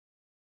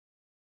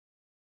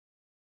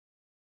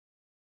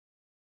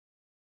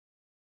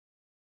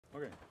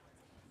Okay.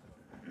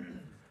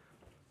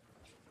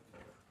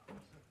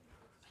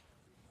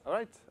 All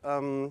right.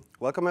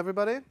 Welcome,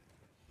 everybody.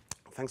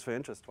 Thanks for your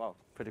interest. Wow,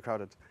 pretty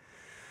crowded.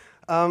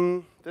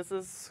 This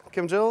is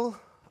Kim Jill.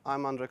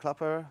 I'm Andre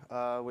Klapper.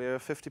 We're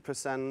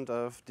 50%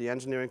 of the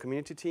engineering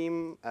community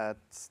team at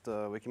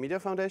the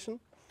Wikimedia Foundation.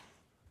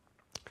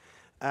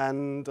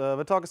 And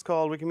the talk is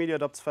called Wikimedia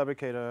Adopts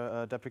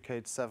Phabricator,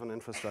 Deprecates 7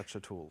 Infrastructure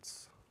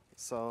Tools.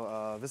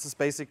 So this is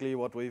basically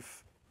what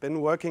we've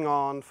been working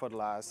on for the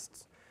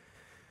last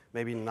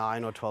maybe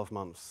 9 or 12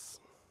 months.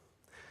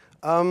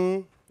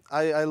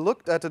 I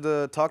looked at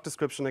the talk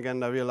description again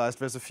and I realized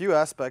there's a few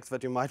aspects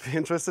that you might be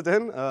interested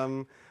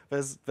in.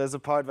 There's a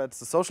part that's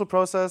the social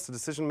process, the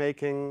decision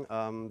making,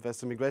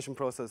 there's the migration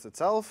process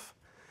itself,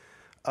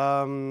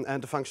 and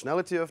the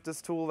functionality of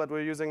this tool that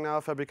we're using now,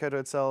 Phabricator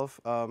itself.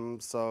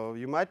 So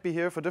you might be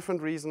here for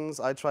different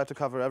reasons. I tried to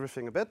cover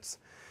everything a bit,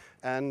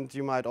 and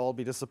you might all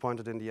be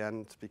disappointed in the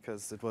end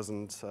because it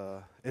wasn't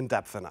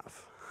in-depth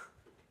enough.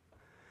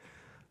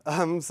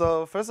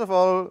 So first of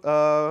all,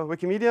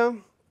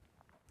 Wikimedia.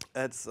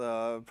 It's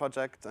a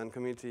project and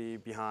community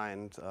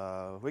behind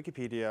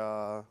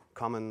Wikipedia,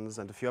 Commons,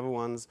 and a few other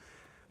ones.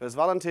 There's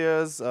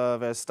volunteers,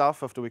 there's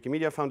staff of the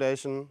Wikimedia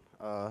Foundation.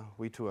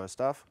 We too are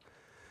staff.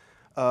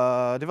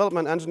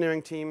 Development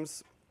engineering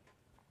teams.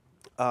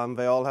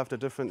 They all have their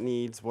different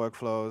needs,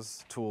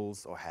 workflows,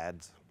 tools, or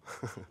heads.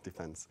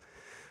 Depends.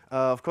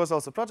 Of course,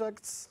 also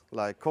projects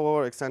like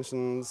core,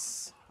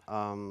 extensions.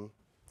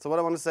 So what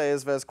I want to say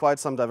is there's quite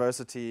some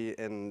diversity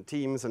in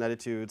teams and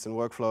attitudes and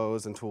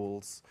workflows and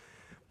tools.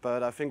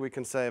 But I think we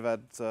can say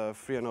that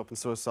free and open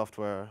source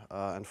software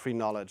and free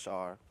knowledge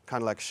are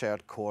kind of like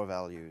shared core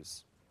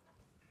values.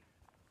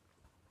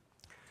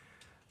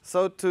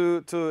 So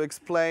to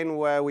explain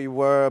where we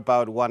were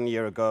about 1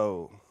 year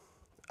ago,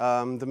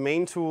 the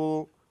main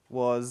tool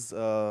was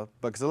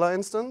Bugzilla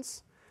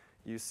instance.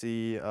 You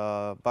see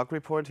a bug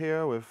report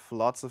here with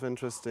lots of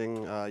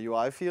interesting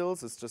UI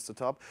fields. It's just the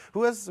top.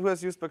 Who has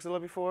used Bugzilla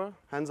before?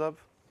 Hands up.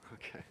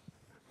 Okay.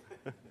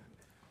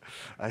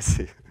 I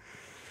see.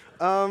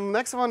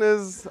 Next one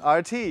is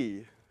RT.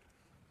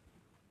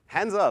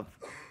 Hands up.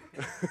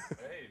 Hey,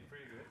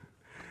 pretty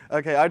good.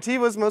 Okay, RT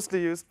was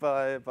mostly used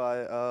by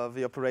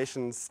the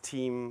operations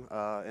team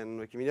in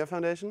Wikimedia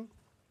Foundation.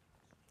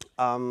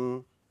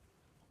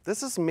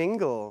 This is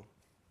Mingle.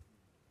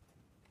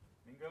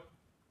 Mingle?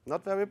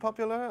 Not very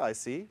popular, I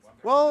see.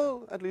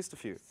 Well, at least a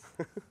few.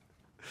 One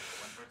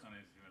person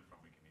is even from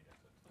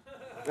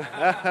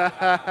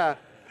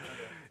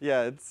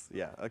Wikimedia.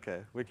 Yeah,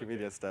 okay,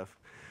 Wikimedia stuff.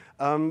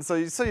 So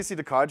you see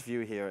the card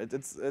view here.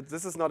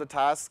 This is not a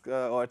task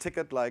or a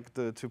ticket like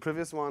the two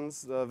previous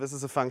ones. This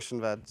is a function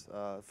that,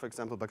 for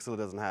example, Bugzilla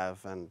doesn't have.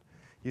 And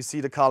you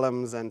see the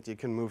columns and you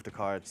can move the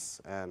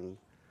cards. And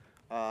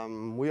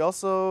we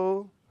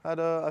also had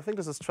I think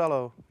this is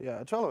Trello.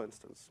 Yeah, a Trello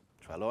instance.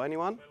 Trello,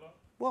 anyone? Trello?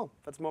 Well,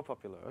 that's more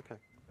popular. Okay,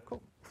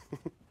 cool.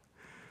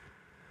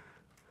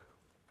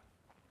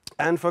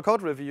 And for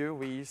code review,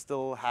 we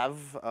still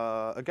have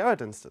a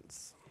Garrett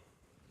instance.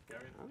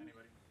 Garrett, anybody?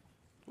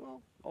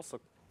 Well, also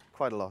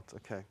quite a lot,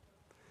 okay.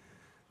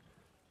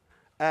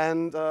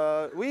 And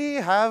we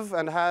have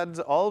and had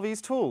all these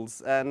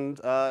tools. And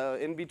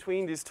in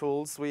between these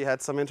tools, we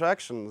had some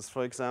interactions.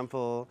 For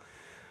example,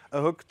 a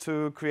hook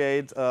to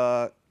create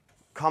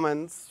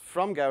comments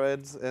from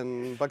Garrett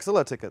in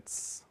Bugzilla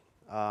tickets.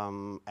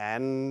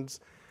 And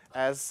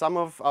as some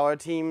of our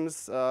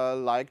teams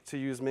like to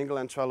use Mingle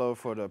and Trello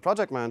for the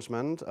project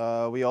management,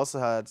 we also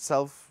had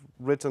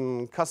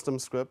self-written custom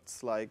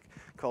scripts like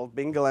called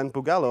Bingle and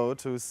Bugello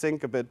to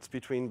sync a bit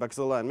between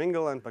Bugzilla and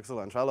Mingle and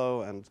Bugzilla and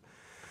Trello and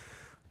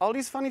all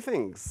these funny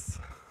things.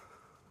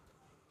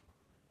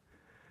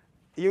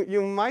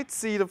 You might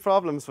see the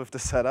problems with the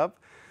setup.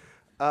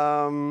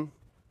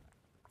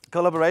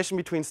 Collaboration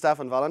between staff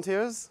and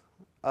volunteers,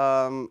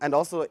 and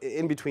also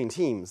in between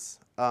teams.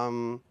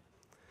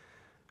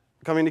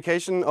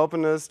 Communication,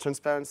 openness,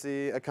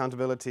 transparency,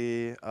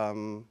 accountability.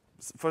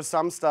 For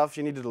some stuff,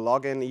 you needed a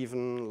login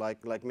even,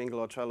 like Mingle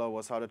or Trello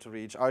was harder to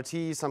reach.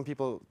 RT, some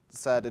people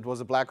said it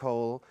was a black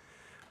hole.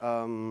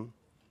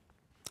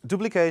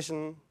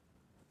 Duplication,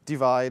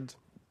 divide.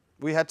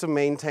 We had to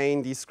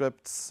maintain these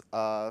scripts.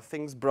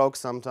 Things broke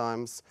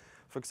sometimes.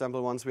 For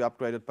example, once we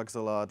upgraded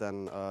Bugzilla,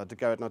 then the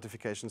Garrett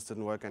notifications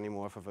didn't work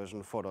anymore for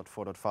version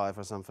 4.4.5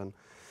 or something.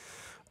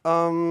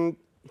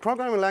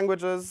 Programming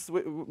languages,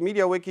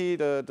 MediaWiki,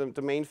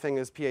 the main thing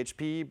is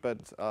PHP,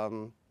 but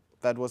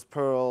that was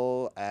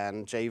Perl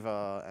and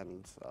Java,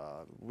 and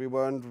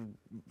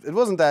it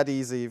wasn't that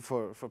easy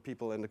for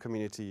people in the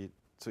community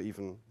to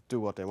even do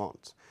what they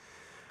want.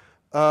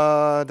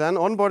 Then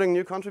onboarding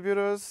new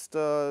contributors,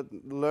 the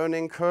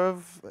learning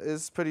curve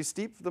is pretty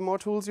steep the more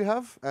tools you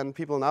have, and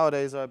people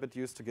nowadays are a bit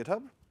used to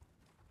GitHub.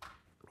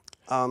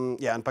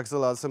 Yeah, and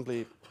Bugzilla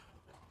simply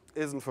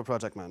isn't for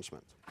project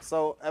management.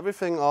 So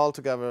everything all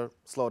together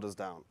slowed us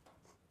down.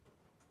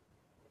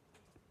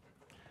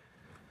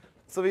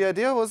 So the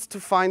idea was to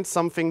find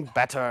something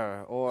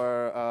better,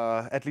 or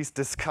at least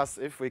discuss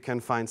if we can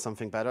find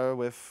something better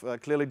with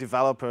clearly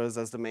developers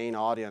as the main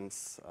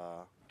audience,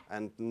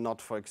 and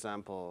not, for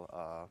example,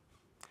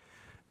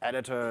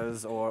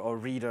 editors or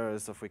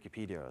readers of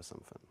Wikipedia or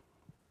something.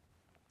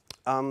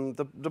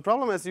 The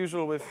problem, as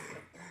usual, with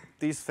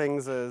these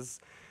things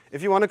is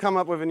if you want to come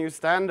up with a new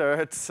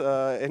standard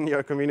in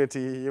your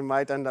community, you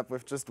might end up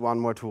with just one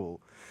more tool.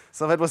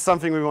 So that was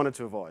something we wanted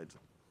to avoid.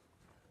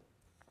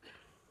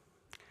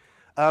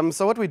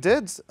 So what we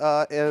did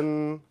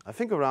in, I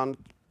think around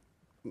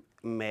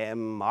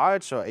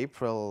March or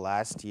April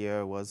last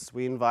year, was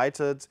we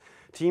invited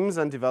teams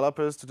and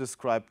developers to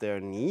describe their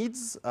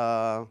needs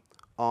on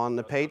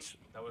a page.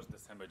 That was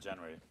December,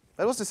 January.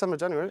 That was December,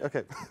 January?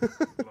 OK.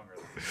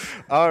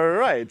 All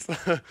right.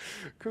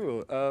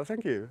 Cool.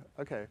 Thank you.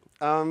 OK.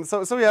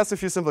 So we asked a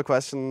few simple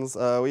questions.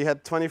 We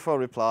had 24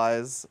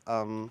 replies.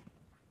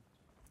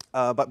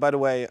 But by the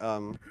way,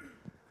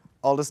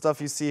 all the stuff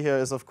you see here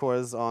is, of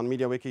course, on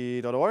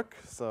MediaWiki.org.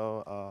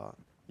 So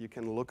you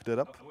can look it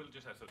up. I will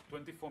just add, so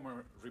 24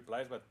 more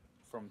replies, but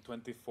from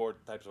 24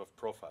 types of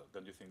profile.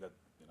 Don't you think that,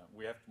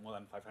 we have more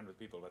than 500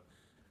 people, but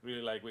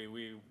really, like,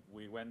 we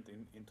went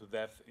into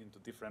depth into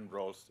different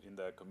roles in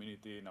the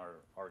community, in our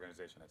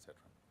organization, etc.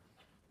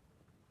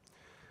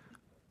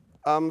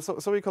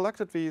 So we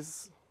collected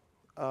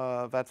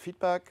that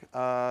feedback.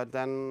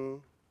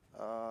 Then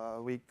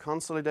we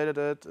consolidated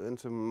it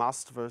into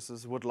must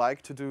versus would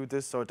like to do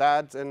this or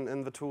that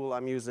in the tool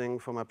I'm using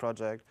for my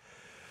project.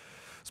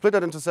 Split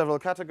it into several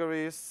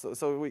categories.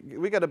 So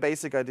we get a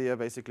basic idea,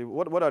 basically,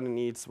 what are the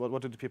needs,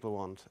 what do the people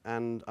want?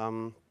 And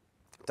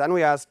then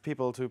we asked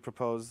people to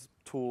propose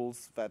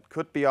tools that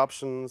could be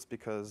options,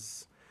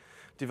 because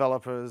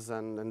developers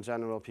and in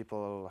general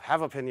people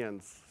have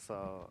opinions.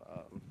 So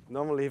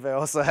normally they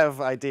also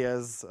have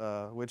ideas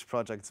which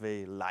projects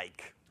they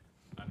like.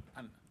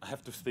 And I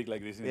have to speak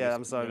like this. Yeah,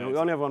 I'm sorry. We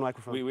only have one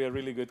microphone. We are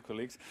really good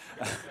colleagues.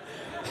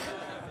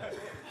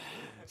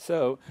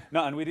 So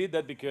no, and we did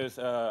that because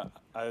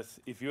as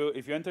if you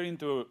enter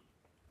into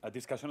a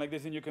discussion like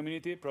this in your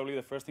community, probably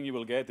the first thing you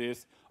will get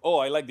is, oh,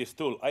 I like this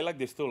tool, I like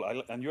this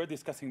tool, and you're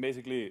discussing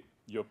basically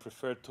your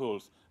preferred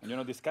tools, and you're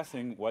not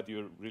discussing what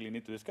you really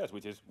need to discuss,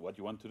 which is what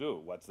you want to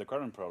do, what's the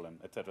current problem,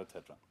 etc.,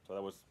 etc. So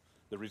that was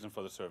the reason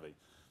for the survey.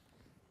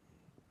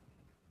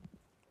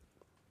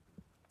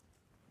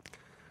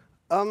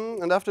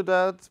 And after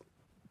that,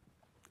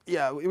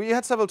 yeah, we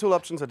had several tool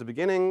options at the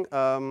beginning.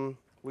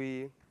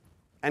 We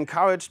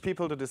encouraged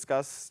people to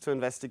discuss, to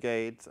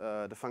investigate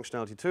the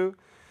functionality too.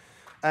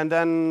 And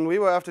then we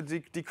were after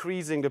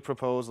decreasing the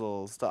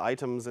proposals, the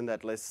items in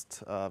that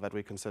list that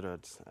we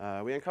considered.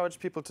 We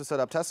encouraged people to set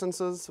up test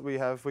instances. We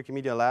have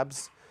Wikimedia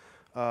labs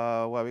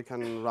where we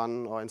can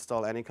run or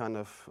install any kind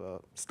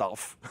of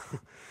stuff.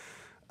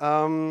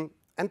 And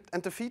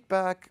the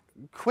feedback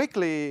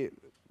quickly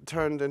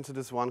turned into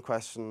this one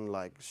question,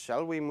 like,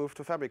 shall we move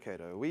to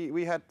Phabricator?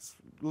 We had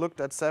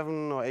looked at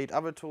 7 or 8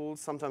 other tools,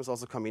 sometimes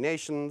also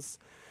combinations.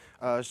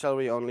 Shall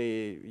we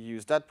only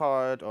use that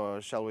part,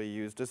 or shall we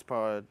use this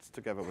part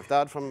together with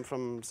that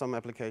from some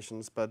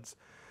applications? But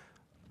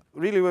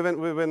really,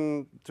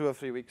 within 2 or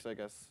 3 weeks, I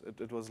guess,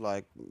 it was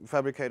like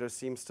Phabricator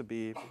seems to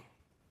be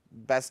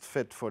best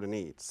fit for the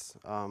needs.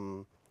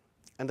 And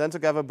then to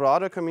gather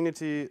broader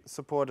community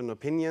support and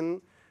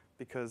opinion,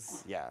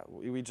 because yeah,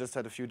 we just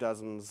had a few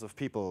dozens of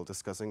people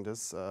discussing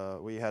this.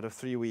 We had a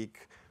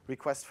 3-week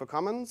request for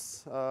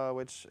comments,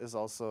 which is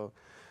also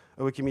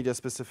a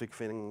Wikimedia-specific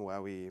thing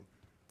where we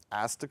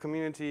asked the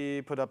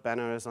community, put up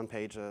banners on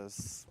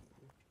pages,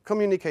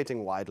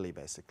 communicating widely,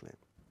 basically.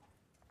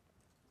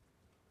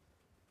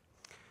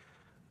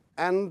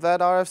 And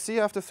that RFC,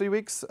 after 3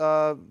 weeks,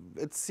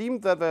 it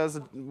seemed that there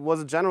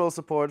was a general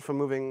support for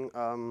moving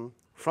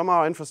from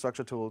our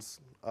infrastructure tools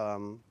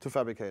to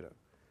Phabricator.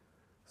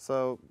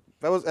 So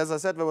there was, as I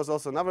said, there was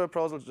also another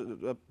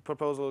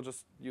proposal,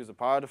 just use a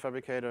part of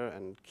Phabricator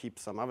and keep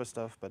some other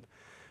stuff, but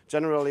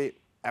generally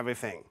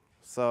everything.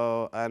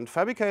 So, and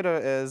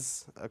Phabricator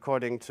is,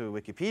 according to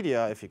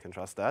Wikipedia, if you can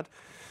trust that,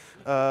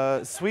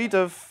 a suite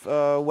of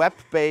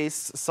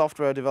web-based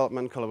software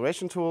development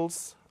collaboration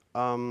tools.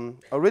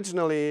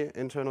 Originally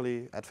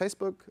internally at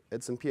Facebook,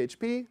 it's in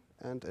PHP,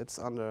 and it's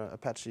under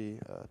Apache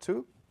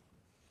 2.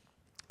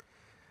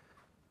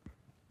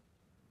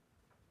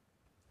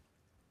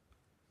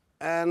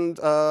 And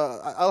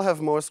I'll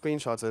have more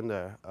screenshots in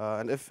there.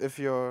 And if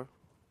you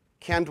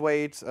can't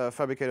wait,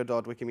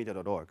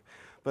 Phabricator.wikimedia.org.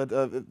 But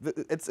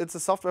it's a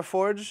software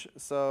forge,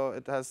 so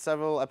it has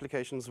several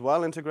applications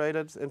well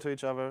integrated into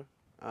each other.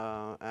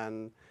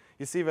 And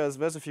you see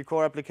there's a few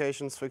core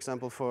applications, for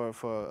example,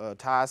 for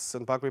tasks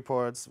and bug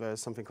reports.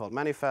 There's something called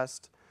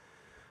Manifest.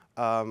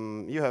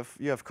 You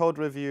have code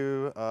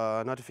review,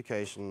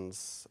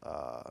 notifications.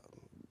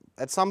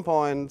 At some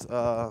point,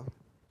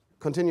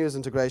 continuous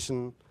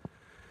integration.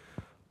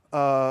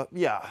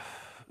 Yeah,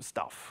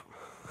 stuff.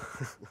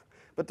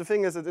 But the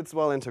thing is, it's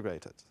well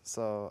integrated,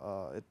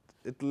 so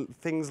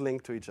things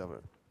link to each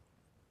other.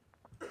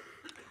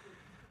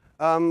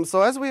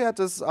 So as we had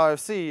this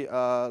RFC,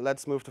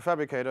 let's move to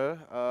Phabricator,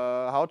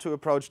 how to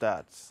approach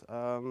that.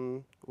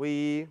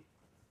 We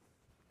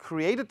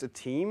created a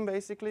team,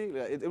 basically.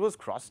 It was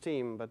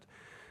cross-team, but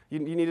you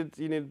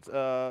needed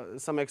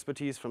some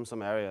expertise from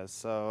some areas.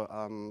 So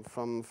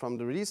from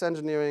the release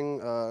engineering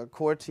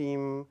core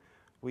team,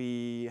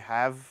 we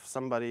have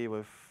somebody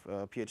with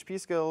PHP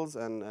skills,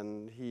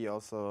 and he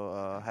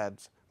also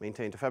had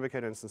maintained a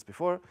Phabricator instance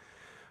before.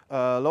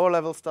 Lower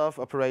level stuff,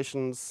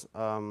 operations.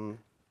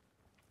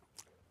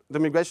 The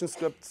migration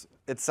script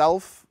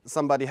itself,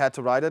 somebody had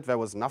to write it. There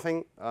was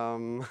nothing.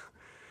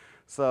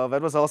 So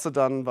that was also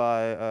done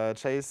by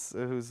Chase,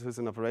 who's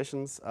in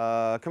operations.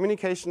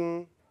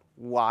 Communication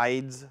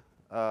wide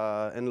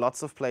in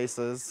lots of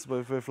places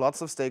with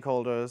lots of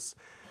stakeholders,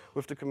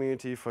 with the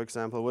community, for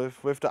example,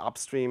 with the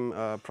upstream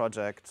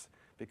project,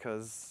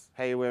 because,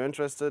 hey, we're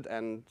interested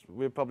and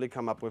we'll probably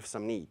come up with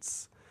some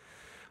needs.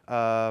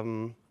 Yeah,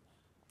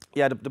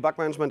 the bug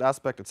management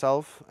aspect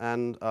itself,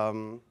 and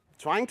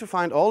trying to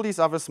find all these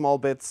other small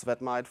bits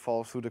that might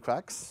fall through the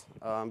cracks,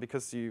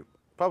 because you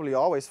probably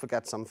always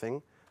forget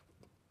something,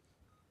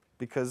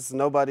 because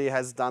nobody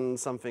has done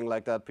something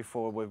like that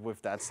before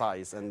with that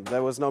size, and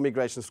there was no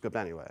migration script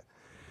anyway.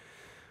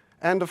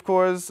 And of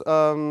course,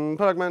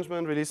 product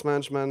management, release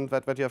management,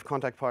 that you have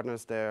contact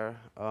partners there,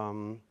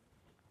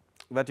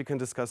 that you can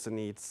discuss the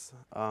needs.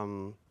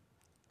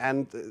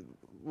 And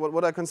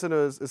what I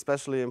consider is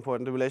especially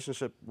important, the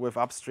relationship with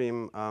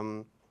upstream.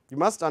 You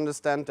must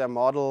understand their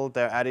model,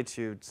 their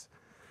attitudes,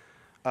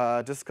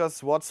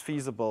 discuss what's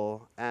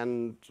feasible.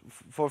 And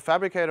for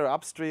Phabricator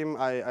upstream,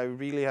 I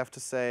really have to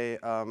say,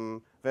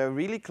 they're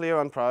really clear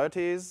on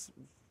priorities.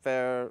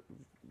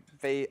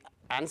 They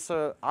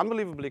answer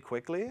unbelievably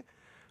quickly,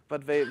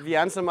 but the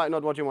answer might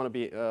not what you want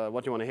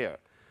to hear.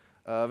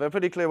 They're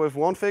pretty clear with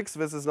won't fix.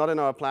 This is not in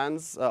our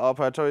plans. Our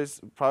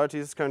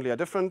priorities currently are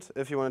different.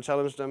 If you want to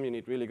challenge them, you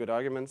need really good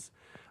arguments.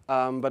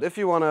 But if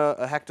you want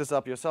to hack this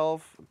up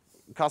yourself,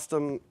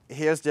 custom,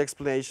 here's the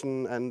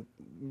explanation, and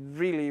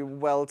really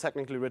well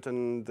technically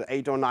written, the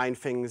 8 or 9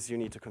 things you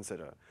need to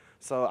consider.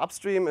 So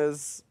upstream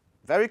is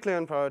very clear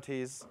on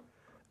priorities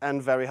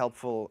and very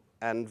helpful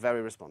and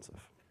very responsive.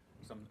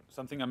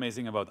 Something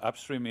amazing about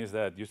upstream is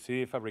that you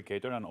see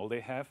Phabricator and all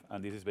they have,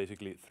 and this is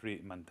basically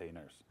 3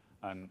 maintainers.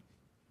 And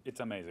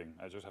it's amazing.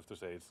 I just have to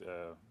say, it's,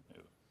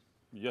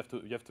 you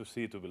have to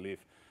see to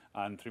believe.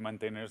 And 3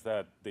 maintainers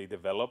that they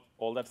develop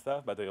all that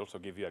stuff, but they also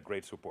give you a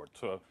great support.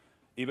 So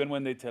even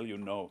when they tell you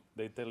no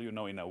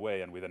in a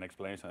way and with an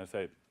explanation. I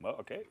say, well,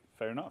 okay,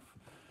 fair enough.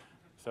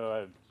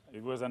 So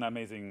it was an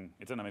amazing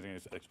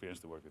experience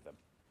to work with them.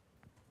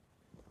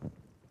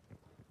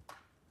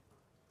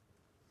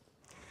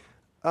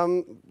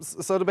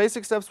 So the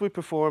basic steps we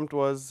performed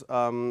was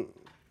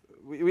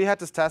we had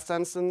this test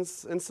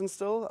instance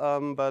still,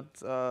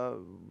 but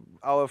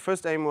our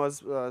first aim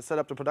was set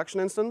up the production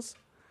instance.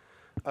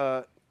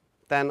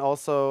 Then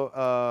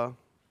also,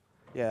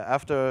 yeah,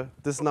 after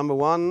this number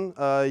 1,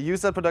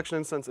 use that production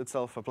instance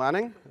itself for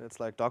planning. It's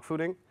like dog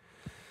fooding.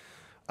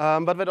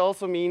 But that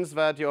also means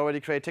that you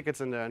already create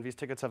tickets in there, and these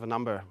tickets have a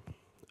number.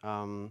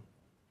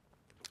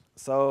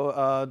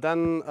 So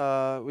then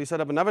we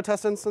set up another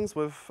test instance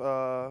with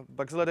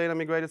Bugzilla data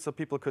migrated, so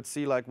people could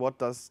see like what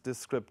does this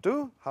script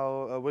do,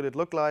 how would it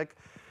look like,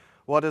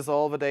 what is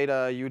all the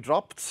data you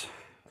dropped.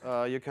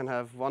 You can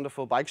have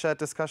wonderful bike chat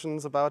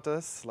discussions about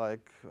this,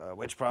 like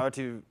which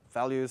priority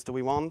values do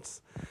we want.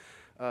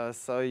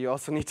 So you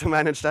also need to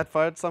manage that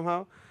part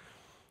somehow.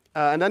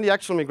 And then the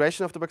actual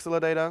migration of the Bugzilla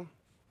data.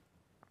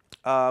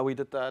 We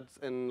did that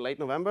in late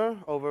November,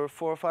 over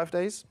 4 or 5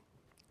 days.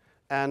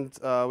 And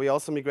we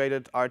also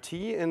migrated RT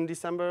in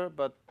December,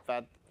 but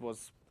that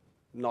was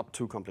not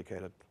too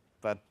complicated.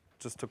 That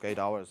just took 8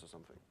 hours or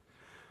something.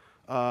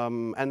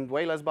 And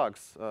way less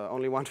bugs.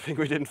 Only one thing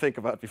we didn't think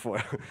about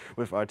before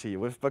with RT.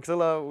 With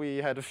Bugzilla, we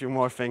had a few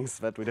more things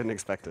that we didn't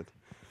expect it.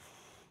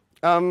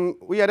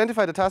 We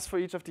identified a task for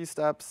each of these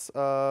steps.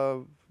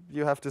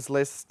 You have this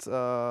list.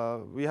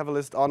 We have a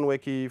list on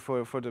Wiki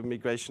for the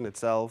migration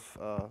itself,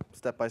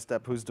 step by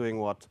step, who's doing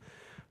what.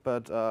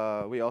 But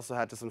we also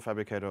had this in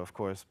Phabricator, of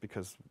course,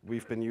 because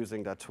we've been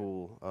using that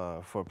tool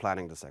for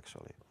planning this,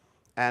 actually.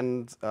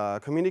 And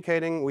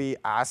communicating, we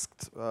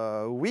asked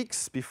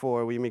weeks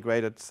before we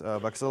migrated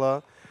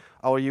Bugzilla,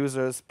 our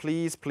users,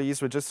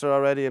 please register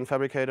already in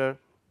Phabricator,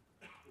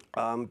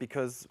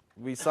 because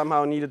we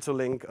somehow needed to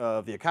link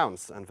the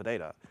accounts and the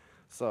data.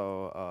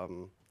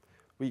 So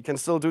we can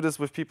still do this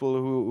with people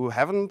who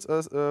haven't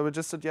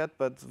registered yet,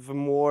 but the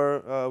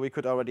more we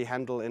could already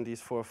handle in these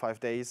 4 or 5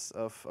 days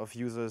of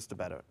users, the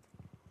better.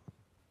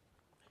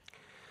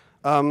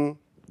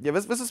 Yeah,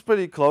 this is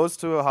pretty close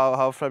to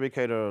how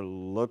Phabricator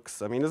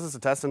looks. I mean, this is a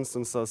test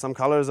instance, so some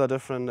colors are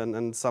different,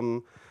 and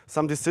some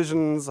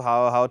decisions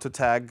how to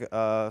tag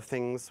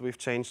things we've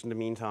changed in the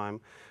meantime,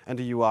 and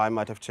the UI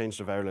might have changed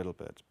a very little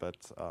bit. But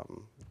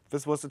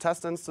this was the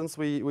test instance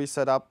we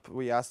set up.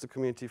 We asked the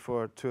community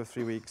for 2 or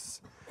 3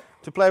 weeks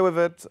to play with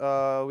it.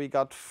 We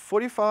got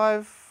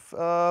 45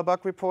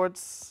 bug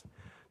reports,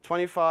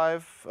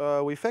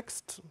 25 we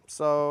fixed,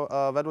 so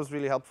that was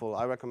really helpful.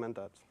 I recommend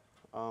that.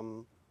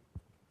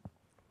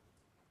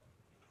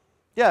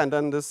 Yeah, and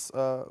then this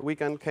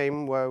weekend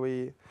came where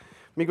we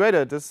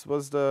migrated. This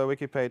was the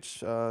wiki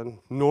page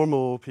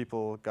normal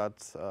people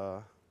got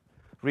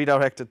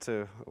redirected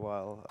to,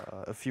 while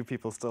a few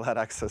people still had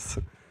access.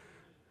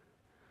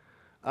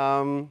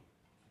 So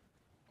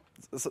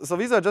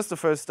these are just the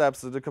first steps.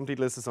 The complete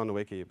list is on the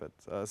wiki, but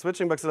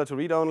switching Bugzilla to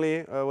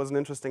read-only was an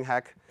interesting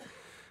hack.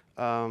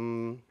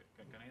 Can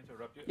I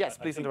interrupt you? Yes,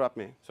 please interrupt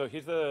me. So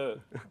here's the,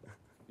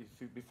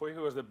 before he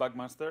was the bug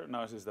master,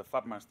 now he's the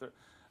fab master.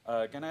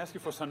 Can I ask you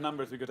for some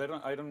numbers, because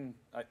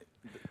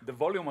the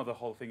volume of the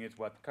whole thing is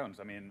what counts.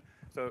 I mean,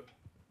 so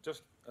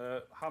just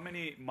how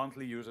many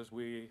monthly users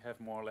we have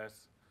more or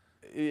less?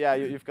 Yeah,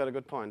 you've got a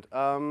good point.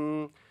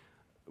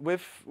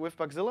 With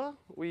Bugzilla,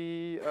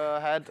 we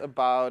had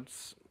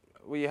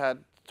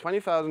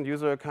 20,000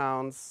 user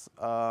accounts.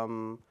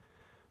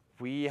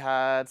 We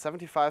had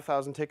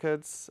 75,000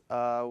 tickets.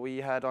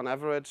 We had on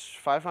average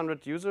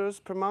 500 users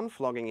per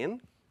month logging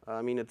in.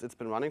 I mean, it's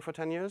been running for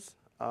 10 years.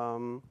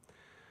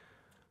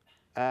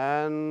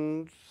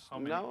 And how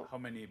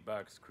many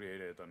bugs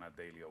created on a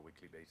daily or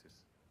weekly basis,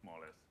 more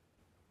or less?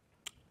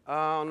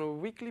 On a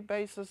weekly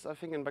basis, I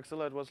think in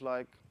Bugzilla it was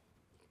like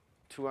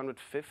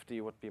 250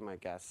 would be my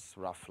guess,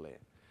 roughly.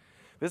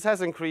 This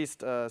has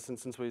increased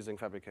since we're using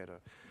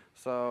Phabricator.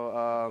 So,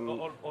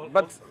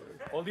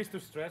 all this to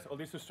stress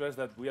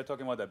that we are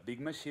talking about a big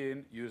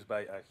machine used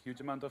by a huge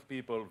amount of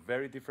people,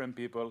 very different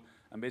people,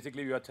 and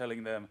basically you are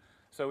telling them,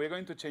 so we're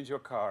going to change your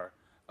car.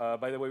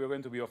 By the way, we're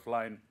going to be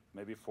offline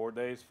maybe 4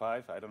 days,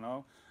 5, I don't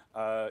know.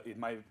 It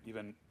might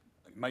even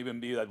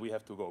be that we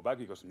have to go back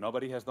because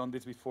nobody has done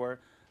this before.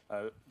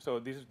 So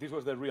this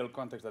was the real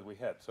context that we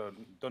had. So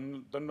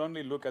don't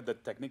only look at the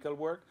technical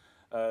work,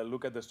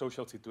 look at the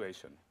social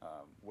situation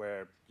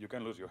where you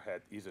can lose your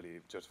head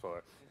easily just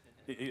for.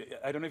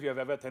 I don't know if you have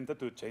ever attempted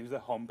to change the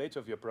homepage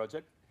of your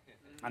project,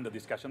 and the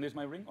discussion is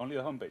my ring, only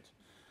the homepage.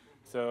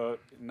 So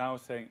now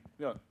saying,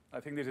 I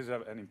think this is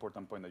an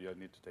important point that you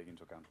need to take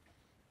into account.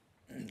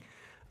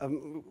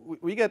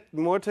 We get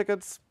more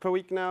tickets per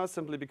week now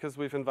simply because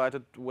we've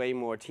invited way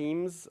more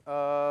teams,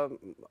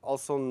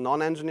 also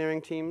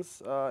non-engineering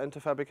teams into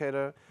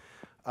Phabricator.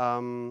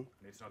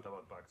 It's not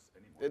about bugs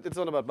anymore. It's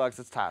not about bugs,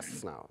 it's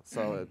tasks now.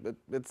 So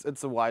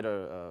it's a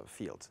wider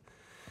field.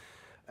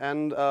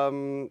 And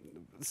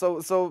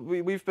so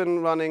we've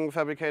been running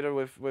Phabricator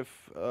with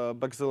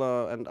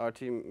Bugzilla, and our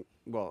team,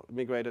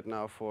 migrated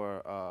now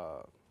for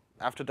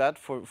after that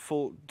for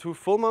 2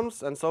 full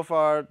months, and so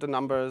far the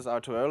numbers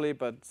are too early,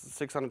 but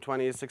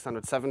 620,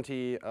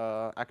 670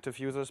 active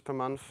users per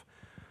month.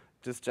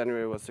 This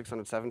January was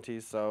 670,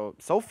 so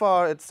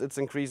far it's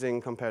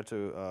increasing compared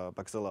to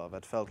Bugzilla.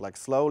 That felt like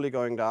slowly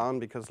going down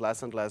because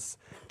less and less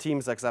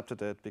teams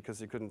accepted it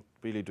because you couldn't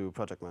really do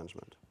project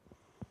management.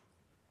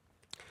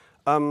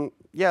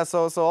 Yeah,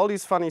 so all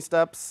these funny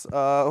steps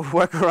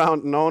work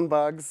around known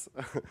bugs.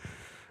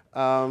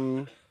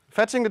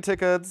 Fetching the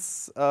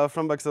tickets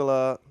from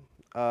Bugzilla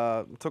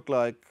took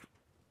like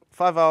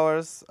 5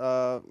 hours.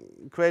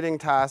 Creating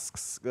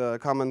tasks,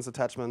 comments,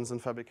 attachments in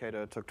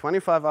Phabricator took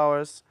 25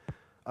 hours.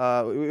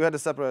 We had a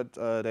separate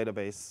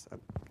database,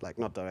 like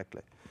not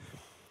directly.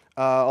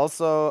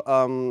 Also,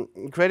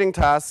 creating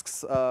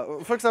tasks.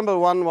 For example,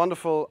 one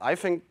wonderful, I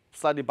think,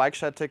 slightly bike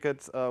shed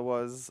ticket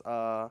was,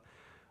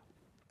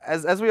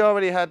 as we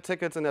already had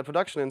tickets in that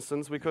production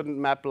instance, we couldn't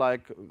map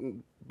like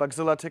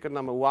Bugzilla ticket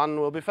number 1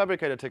 will be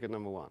Phabricator ticket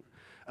number 1.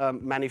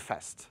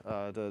 Manifest,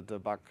 the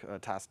bug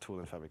task tool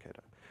in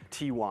Phabricator,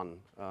 T1.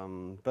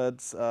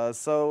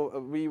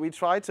 So we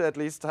tried to at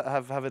least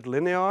have it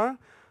linear,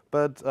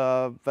 but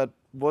that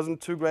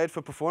wasn't too great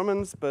for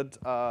performance. But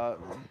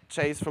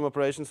Chase from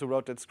operations, who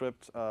wrote that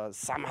script,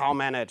 somehow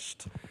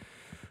managed.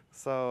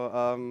 So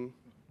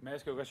may I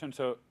ask you a question?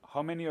 So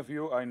how many of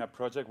you are in a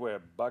project where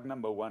bug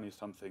number 1 is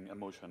something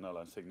emotional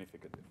and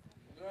significant?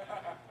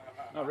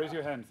 No, raise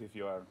your hands if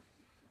you are.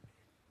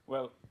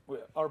 Well,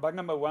 our bug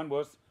number 1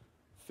 was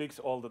fix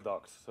all the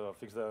docs. So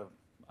fix the,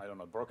 I don't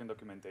know, broken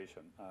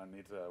documentation. And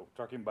it's a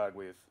tracking bug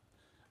with,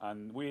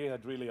 and we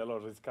had really a lot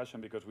of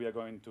discussion because we are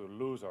going to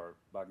lose our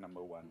bug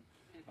number 1.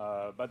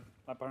 But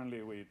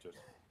apparently we just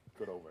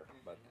got over.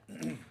 But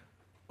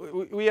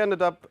we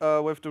ended up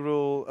with the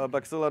rule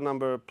Bugzilla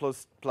number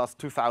plus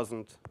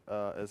 2000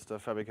 is the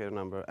Phabricator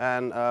number.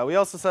 And we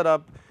also set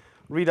up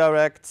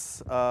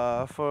redirects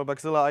for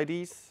Bugzilla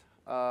IDs.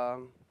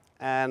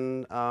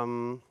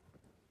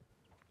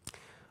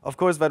 Of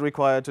course, that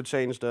required to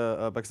change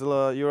the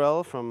Bugzilla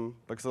URL from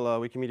Bugzilla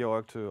Wikimedia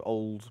org to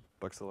old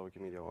Bugzilla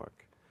Wikimedia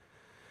org.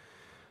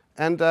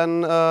 And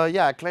then,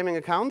 yeah, claiming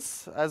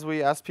accounts, as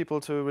we asked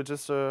people to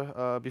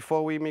register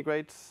before we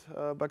migrate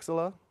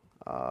Bugzilla.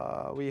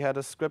 We had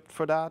a script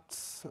for that.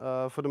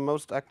 For the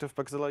most active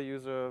Bugzilla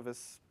user,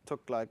 this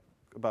took like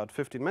about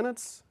 15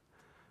 minutes.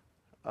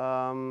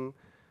 Here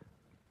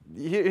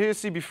you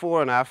see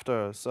before and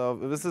after. So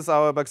this is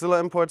our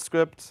Bugzilla import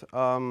script.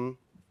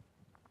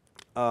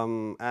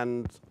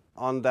 And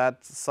on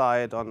that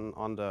side,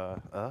 on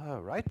the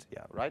right,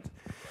 yeah, right,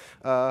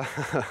 uh,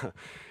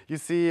 you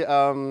see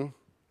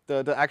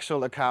the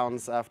actual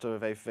accounts after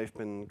they've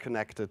been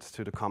connected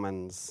to the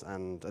comments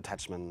and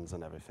attachments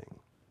and everything.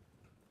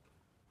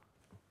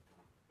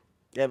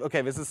 Yeah,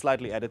 okay, this is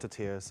slightly edited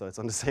here, so it's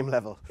on the same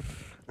level.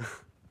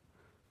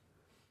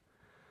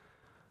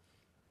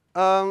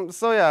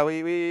 So yeah,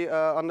 we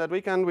on that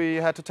weekend we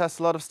had to test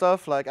a lot of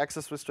stuff like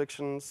access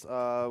restrictions.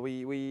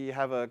 We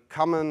have a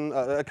common,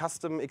 a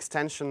custom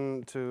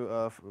extension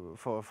to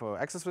for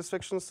access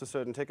restrictions to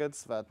certain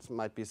tickets that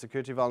might be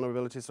security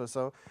vulnerabilities or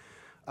so.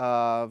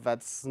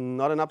 That's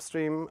not an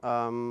upstream.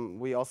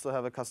 We also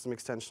have a custom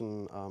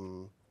extension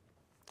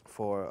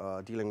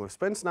for dealing with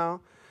sprints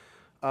now.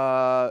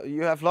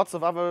 You have lots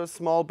of other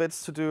small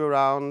bits to do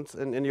around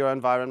in your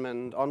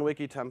environment on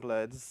wiki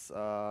templates.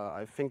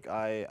 I think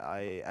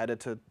I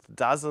edited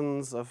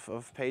dozens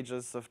of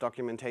pages of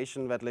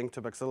documentation that link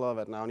to Bacilla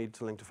that now need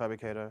to link to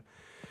Phabricator.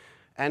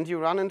 And you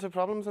run into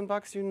problems and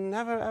bugs you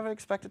never ever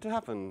expected to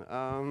happen,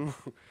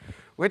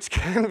 which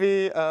can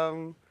be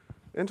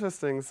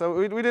interesting. So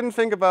we didn't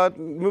think about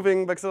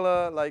moving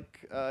Bacilla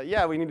like,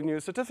 yeah, we need a new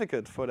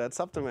certificate for that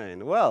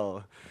subdomain.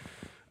 Well.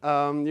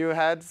 You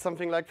had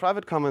something like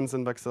private comments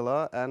in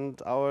Bacilla,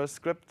 and our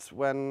script,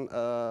 when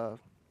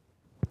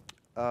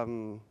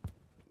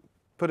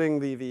putting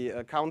the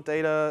account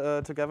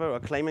data together or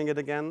claiming it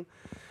again,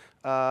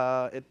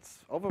 it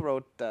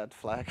overwrote that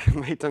flag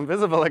and made them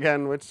visible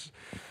again, which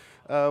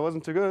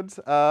wasn't too good.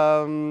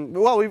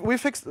 Well, we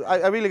fixed.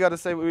 I really got to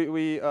say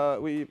we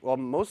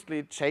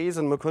mostly Chase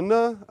and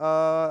Mukunda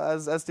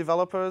as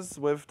developers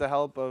with the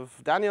help of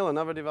Daniel,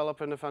 another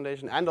developer in the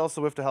foundation, and also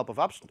with the help of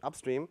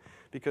Upstream,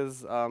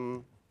 because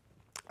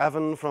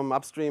Evan from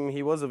Upstream,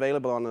 he was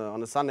available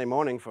on a Sunday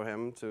morning for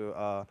him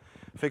to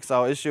fix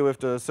our issue with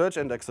the search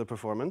indexer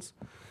performance.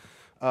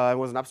 It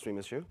was an Upstream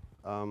issue,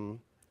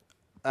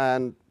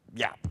 and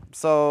yeah.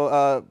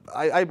 So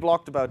I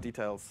blogged about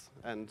details.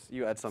 And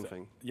you add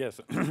something. So,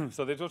 yes.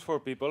 So this was for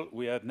people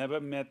we had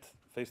never met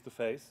face to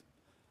face,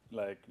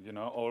 like, you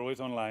know, always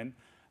online.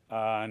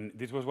 And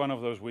this was one of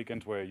those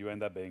weekends where you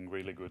end up being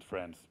really good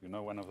friends. You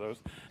know, one of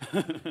those.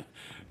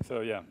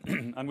 So yeah,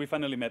 and we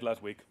finally met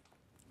last week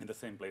in the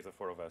same place, the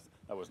four of us.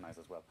 That was nice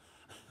as well.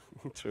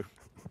 True.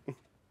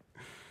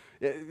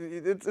 Yeah,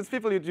 it's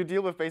people you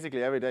deal with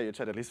basically every day. You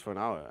chat at least for an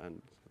hour,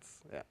 and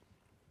it's, yeah.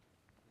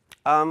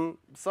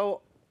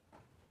 So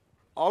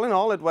all in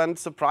all, it went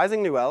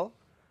surprisingly well.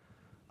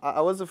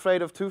 I was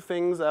afraid of two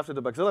things after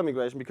the Bacilla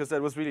migration, because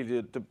that was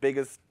really the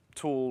biggest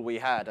tool we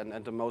had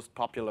and the most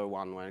popular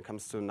one when it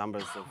comes to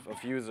numbers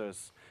of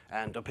users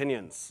and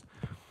opinions.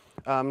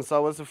 So I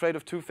was afraid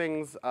of two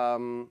things.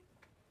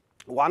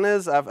 One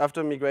is,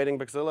 after migrating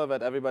Bacilla,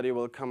 that everybody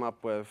will come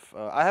up with,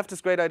 I have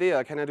this great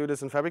idea, can I do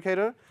this in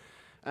Phabricator?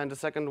 And the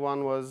second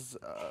one was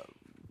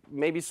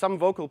maybe some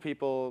vocal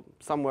people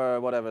somewhere,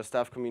 whatever,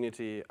 staff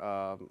community,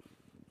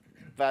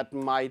 there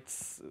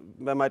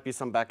might be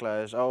some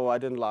backlash. Oh, I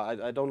don't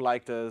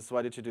like this.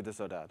 Why did you do this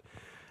or that?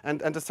 And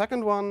the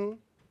second one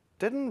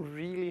didn't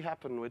really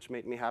happen, which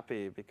made me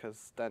happy,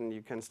 because then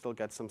you can still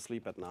get some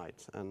sleep at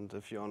night, and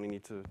if you only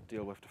need to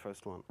deal with the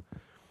first one.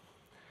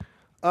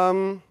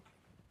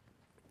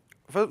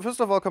 First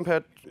of all,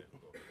 compared to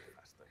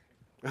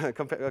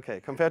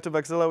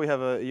Bacilla, we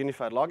have a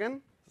unified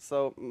login.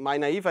 So my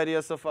naive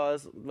idea so far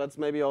is that's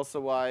maybe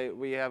also why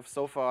we have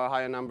so far a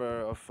higher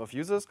number of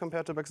users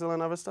compared to Bacilla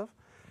and other stuff.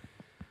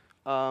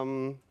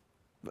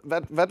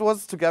 That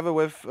was together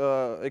with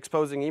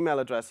exposing email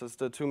addresses,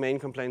 the two main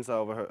complaints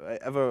I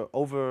ever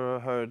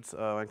overheard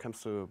when it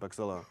comes to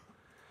Bacilla.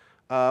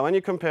 When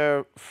you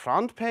compare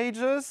front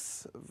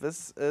pages,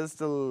 this is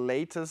the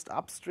latest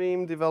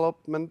upstream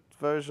development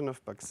version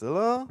of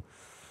Bacilla.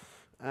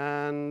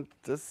 And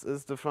this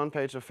is the front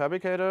page of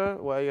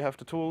Phabricator, where you have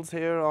the tools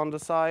here on the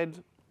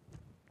side.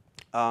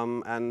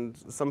 And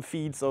some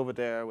feeds over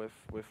there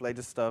with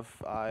latest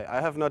stuff. I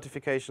have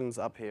notifications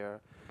up here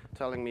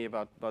telling me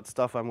about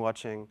stuff I'm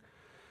watching.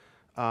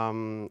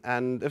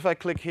 And if I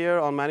click here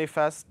on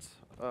Manifest,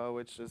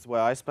 which is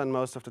where I spend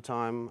most of the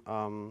time,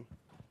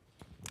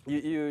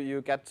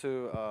 you get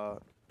to,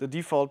 the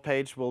default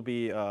page will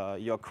be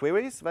your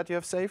queries that you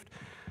have saved.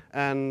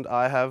 And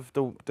I have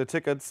the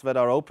tickets that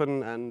are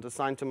open and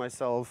assigned to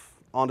myself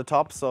on the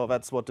top, so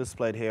that's what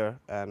displayed here.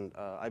 And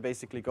I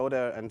basically go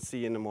there and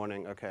see in the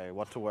morning, okay,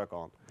 what to work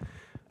on.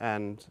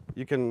 And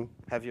you can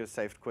have your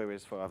saved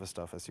queries for other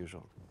stuff as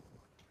usual.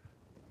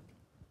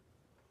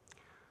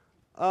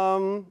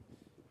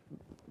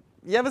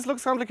 Yeah, this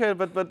looks complicated,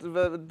 but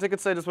the ticket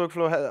status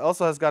workflow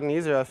also has gotten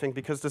easier, I think,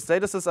 because the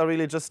statuses are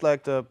really just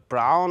like the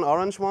brown,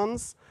 orange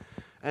ones.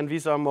 And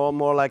these are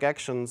more like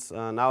actions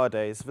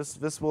nowadays.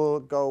 This will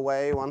go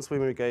away once we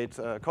migrate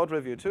code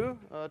review 2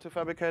 to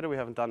Phabricator. We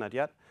haven't done that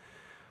yet.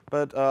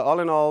 But all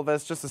in all,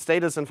 there's just a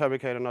status in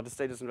Phabricator, not a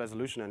status in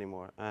resolution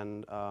anymore.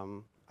 And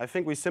I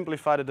think we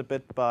simplified it a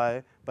bit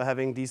by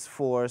having these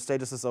 4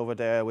 statuses over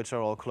there, which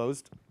are all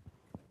closed,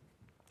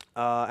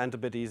 and a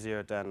bit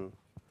easier than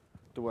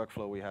the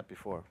workflow we had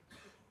before.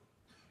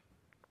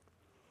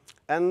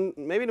 And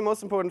maybe the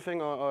most important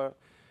thing or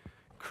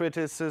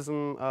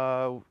criticism,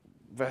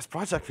 where's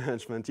project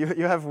management?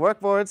 You have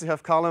workboards, you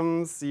have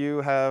columns,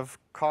 you have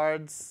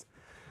cards.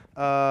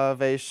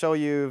 They show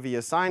you the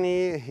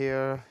assignee.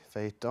 Here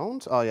they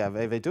don't. Oh yeah,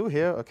 they do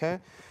here, okay.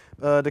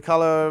 The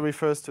color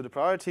refers to the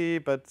priority,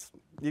 but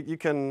you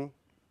can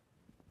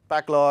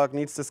backlog,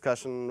 needs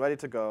discussion, ready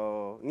to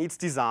go, needs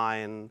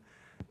design,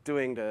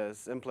 doing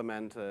this,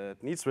 implement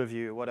it, needs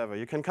review, whatever.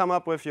 You can come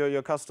up with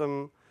your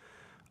custom,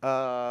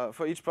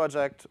 for each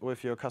project,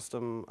 with your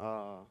custom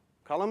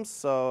columns.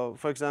 So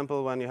for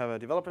example, when you have a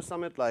developer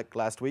summit, like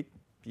last week,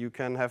 you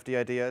can have the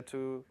idea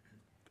to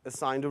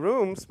assign the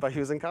rooms by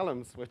using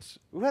columns, which,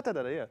 who had that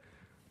idea?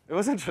 It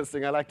was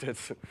interesting, I liked it.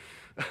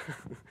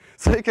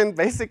 So you can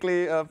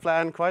basically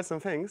plan quite some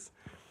things.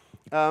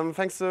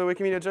 Thanks to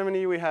Wikimedia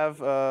Germany, we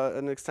have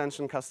an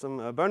extension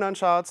custom burn-down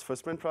charts for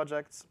sprint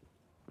projects,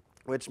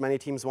 which many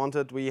teams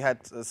wanted. We had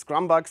a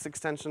Scrum Bugs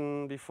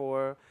extension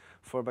before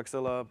for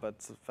Bugzilla, but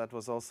that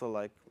was also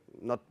like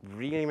not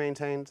really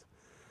maintained.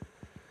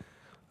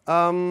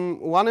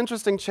 One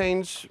interesting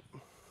change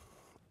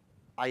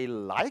I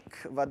like,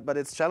 but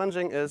it's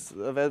challenging, is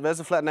there's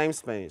a flat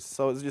namespace.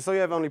 So you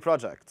have only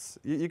projects.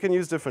 You can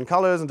use different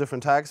colors and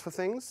different tags for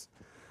things.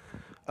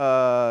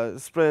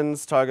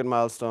 Sprints, target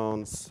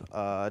milestones,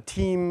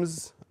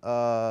 teams,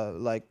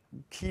 like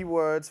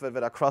keywords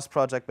that are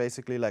cross-project,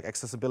 basically, like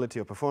accessibility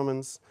or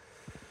performance.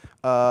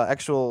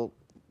 Actual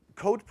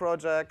code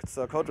projects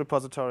or code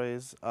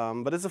repositories,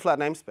 but it's a flat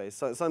namespace.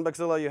 So in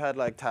Bugzilla you had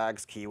like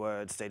tags,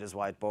 keywords, status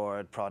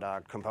whiteboard,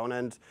 product,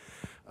 component,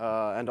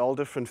 and all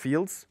different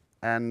fields.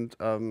 And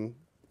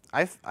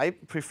I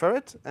prefer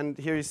it, and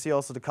here you see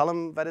also the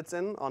column that it's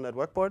in on that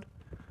workboard,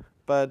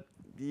 but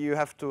you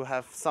have to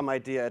have some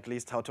idea at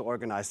least how to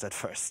organize that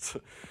first.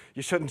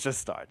 You shouldn't just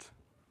start.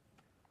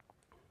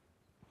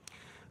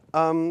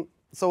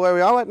 So where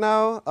we are right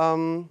now,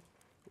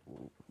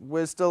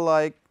 we're still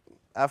like,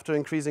 after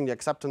increasing the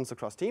acceptance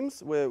across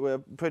teams, we're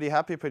pretty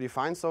happy, pretty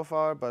fine so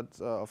far, but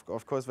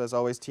of course there's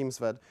always teams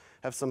that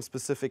have some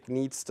specific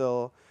needs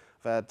still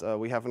that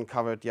we haven't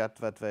covered yet,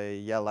 that they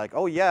yell like,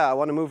 oh yeah, I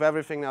want to move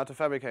everything now to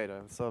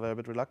Phabricator, so they're a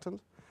bit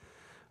reluctant.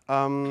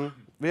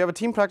 We have a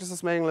team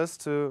practices mailing list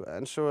to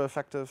ensure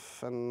effective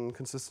and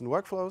consistent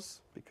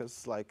workflows,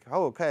 because like,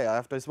 oh okay, I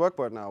have this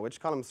workboard now, which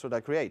columns should I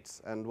create,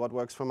 and what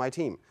works for my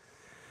team?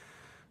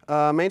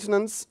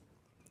 Maintenance,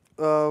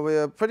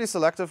 we're pretty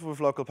selective with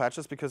local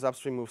patches because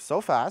upstream moves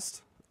so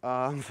fast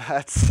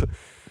that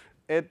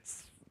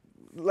it's,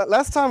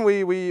 last time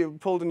we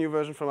pulled a new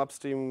version from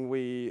upstream,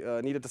 we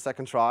needed a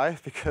second try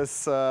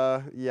because,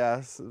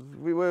 yes,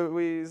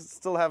 we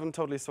still haven't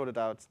totally sorted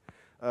out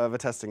the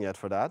testing yet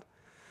for that.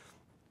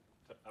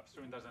 So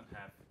upstream doesn't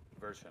have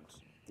versions.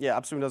 Yeah,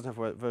 upstream doesn't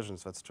have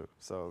versions, that's true.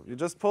 So you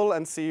just pull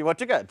and see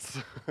what you get.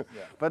 Yeah.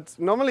 But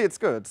normally it's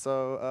good,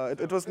 so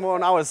it was more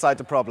on our side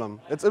the problem.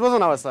 It was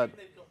on our side.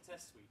 They've got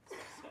test suites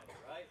instead,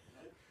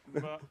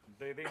 right? Well,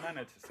 they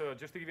managed. So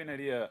just to give you an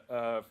idea,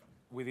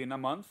 within a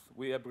month,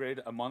 we upgraded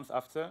a month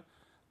after,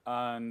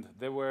 and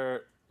there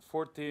were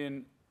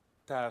 14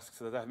 tasks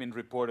that have been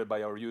reported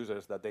by our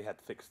users that they had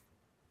fixed.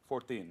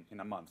 14 in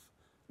a month.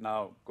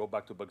 Now go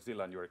back to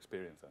Bugzilla and your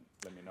experience and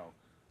let me know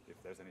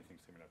if there's anything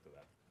similar to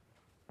that.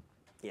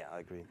 Yeah, I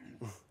agree.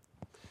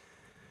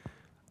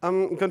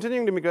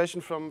 Continuing the migration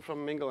from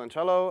Mingle and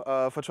Trello.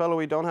 For Trello,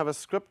 we don't have a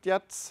script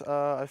yet.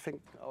 I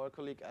think our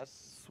colleague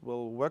S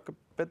will work a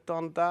bit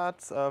on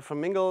that. From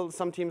Mingle,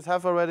 some teams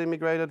have already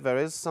migrated. There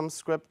is some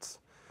script.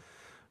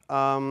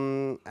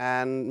 And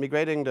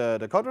migrating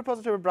the code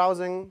repository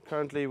browsing.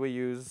 Currently, we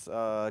use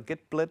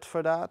git-blit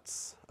for that.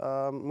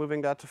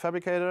 Moving that to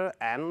Phabricator,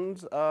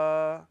 and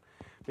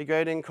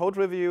migrating code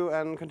review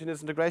and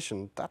continuous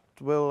integration. That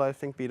will, I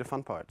think, be the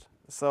fun part.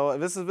 So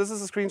this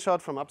is a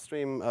screenshot from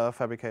upstream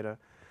Phabricator.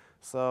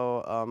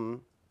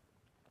 So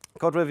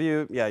code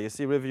review, yeah, you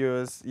see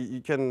reviewers.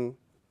 You can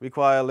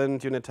require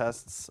lint unit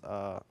tests,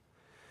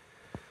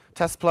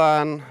 test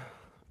plan.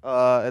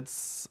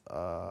 It's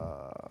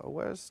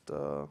where's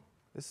the?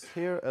 Is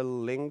here a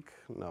link?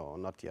 No,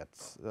 not yet.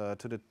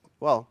 To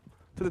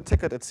the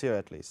ticket, it's here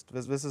at least.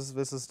 This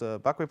is the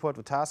bug report,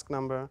 the task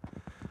number,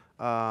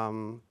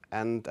 and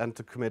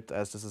to commit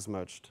as this is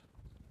merged.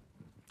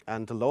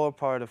 And the lower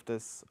part of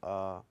this,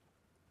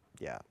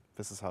 yeah,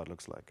 this is how it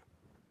looks like.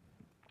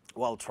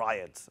 Well, try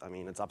it. I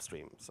mean, it's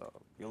upstream, so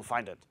you'll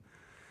find it.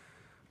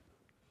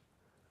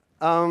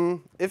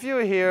 If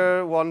you're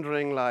here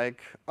wondering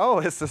like, oh,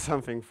 is this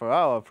something for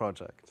our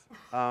project?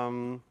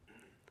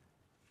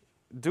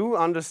 Do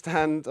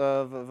understand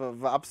the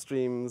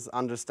upstream's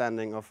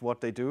understanding of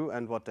what they do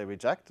and what they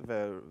reject.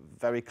 They're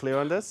very clear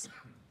on this.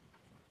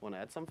 Want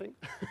to add something?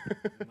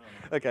 No.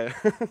 Okay.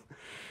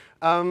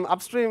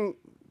 Upstream,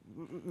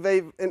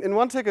 in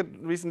one ticket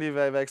recently,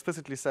 they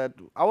explicitly said,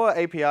 our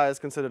API is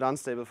considered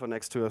unstable for the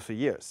next 2 or 3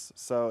 years.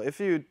 So if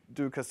you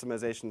do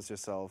customizations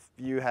yourself,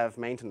 you have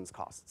maintenance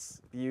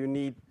costs. You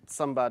need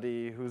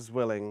somebody who's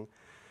willing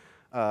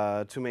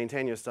to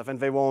maintain your stuff, and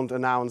they won't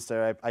announce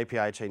their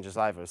API changes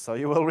either. So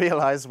you will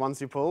realize once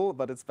you pull,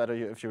 but it's better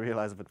if you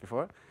realize a bit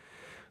before.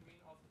 You mean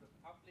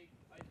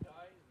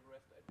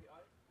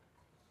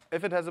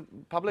If it has a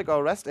public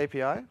or REST API?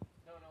 No,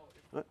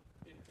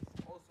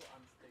 it's also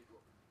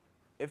unstable.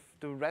 If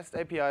the REST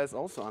API is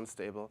also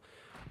unstable?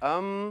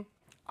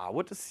 I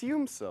would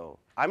assume so.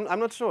 I'm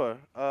not sure.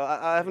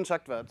 I haven't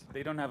checked that.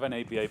 They don't have an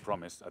API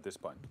promise at this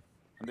point.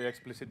 And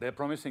they're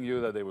promising you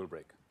that they will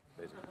break,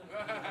 basically.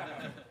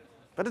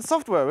 But it's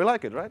software, we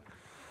like it, right?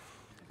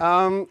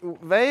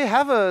 They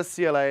have a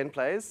CLA in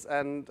place,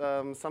 and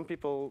some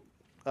people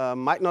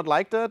might not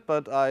like that,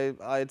 but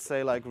I'd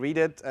say like read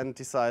it and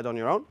decide on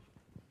your own.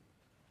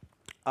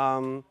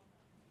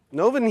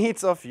 Know the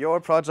needs of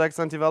your projects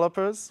and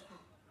developers,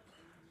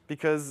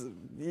 because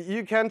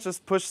you can't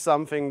just push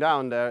something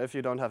down there if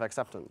you don't have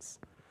acceptance.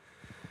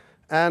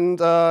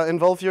 And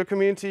involve your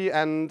community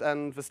and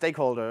the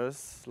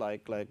stakeholders,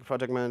 like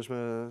project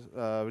management,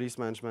 release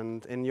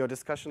management, in your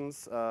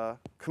discussions.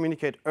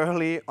 Communicate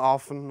early,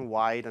 often,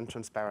 wide, and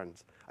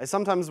transparent. I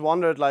sometimes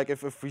wondered like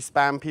if we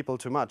spam people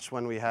too much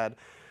when we had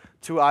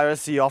 2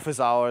 IRC office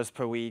hours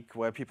per week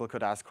where people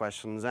could ask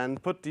questions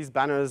and put these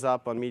banners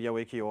up on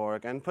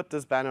MediaWiki.org and put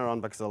this banner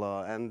on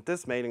Bugzilla and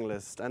this mailing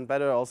list and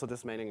better also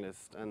this mailing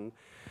list. And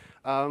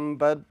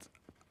but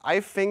I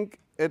think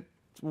it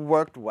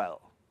worked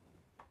well.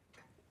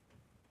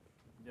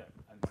 Yeah,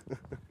 and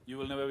you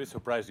will never be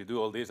surprised. You do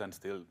all this and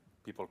still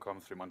people come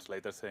 3 months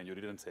later saying you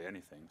didn't say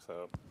anything.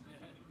 So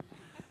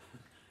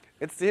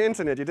it's the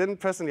internet. You didn't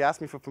personally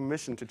ask me for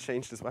permission to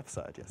change this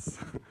website, yes.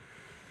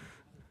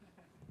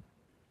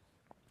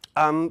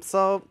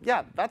 So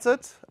yeah, that's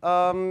it.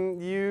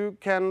 You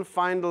can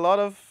find a lot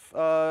of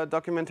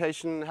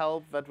documentation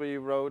help that we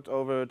wrote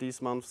over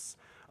these months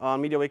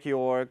on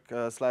MediaWiki.org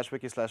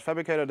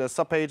 /wiki/Phabricator. There's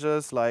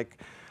subpages like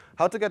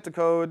how to get the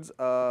code,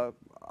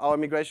 our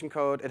migration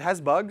code. It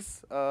has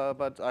bugs,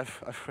 but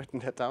I've written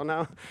that down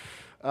now.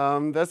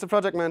 There's the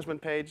project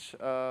management page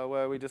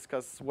where we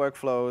discuss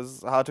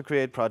workflows, how to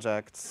create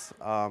projects.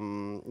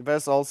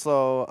 There's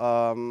also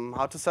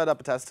how to set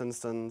up a test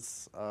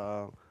instance,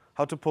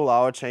 how to pull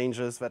our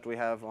changes that we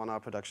have on our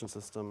production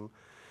system.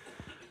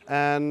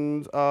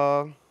 And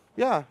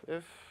yeah,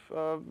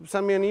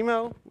 send me an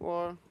email,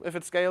 or if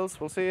it scales,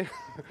 we'll see,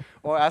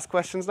 or ask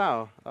questions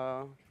now.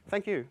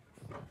 Thank you.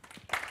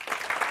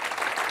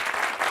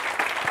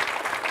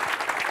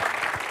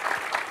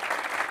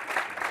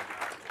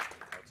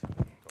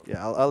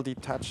 Yeah, I'll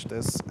detach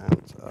this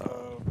and.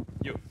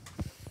 you.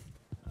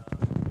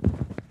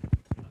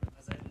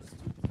 As I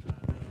understood,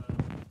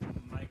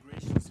 the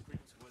migration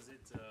script, was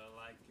it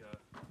like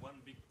one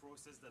big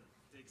process that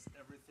takes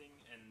everything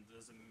and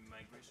does a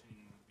migration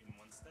in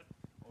one step?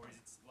 Or is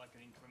it like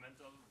an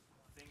incremental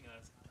thing?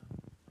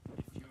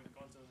 If you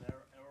encounter an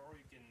error,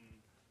 you can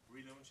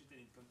relaunch it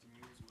and it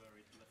continues where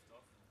it left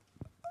off?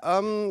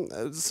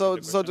 So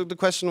the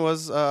question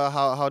was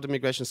how the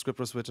migration script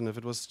was written, if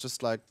it was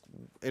just like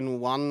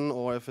in one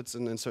or if it's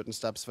in certain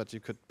steps that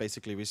you could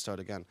basically restart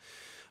again.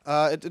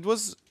 It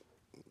was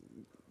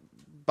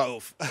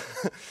both.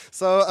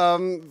 So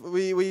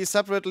we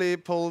separately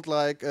pulled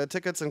like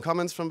tickets and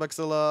comments from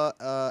Bugzilla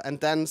and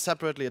then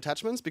separately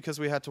attachments because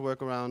we had to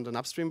work around an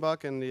upstream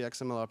bug in the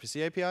XML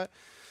RPC API.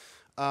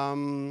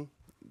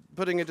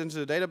 Putting it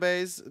into the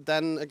database,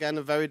 then again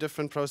a very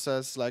different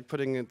process, like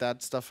putting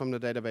that stuff from the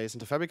database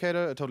into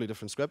Phabricator, a totally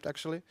different script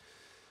actually.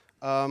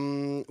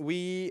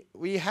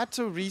 We had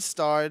to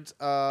restart,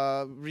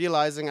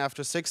 realizing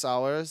after 6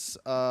 hours,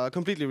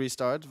 completely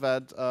restart,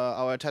 that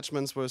our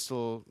attachments were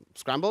still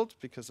scrambled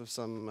because of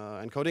some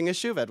encoding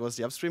issue. That was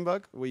the upstream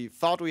bug. We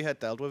thought we had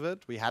dealt with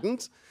it, we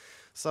hadn't.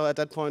 So at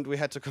that point we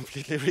had to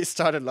completely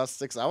restart and lost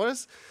 6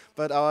 hours.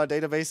 But our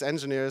database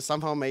engineers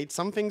somehow made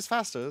some things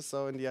faster,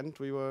 so in the end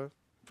we were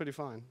pretty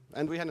fine.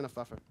 And we had enough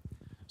buffer.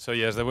 So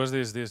yes, there was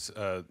this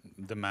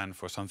demand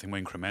for something more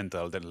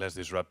incremental, less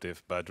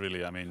disruptive. But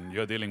really, I mean,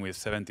 you're dealing with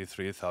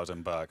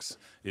 73,000 bugs.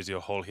 Is your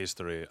whole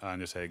history,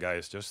 and you say,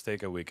 guys, just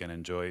take a week and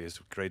enjoy. It's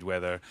great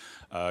weather.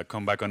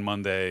 Come back on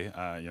Monday.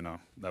 You know,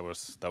 that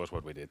was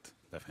what we did,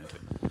 definitely.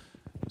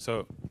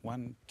 So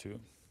 1, 2.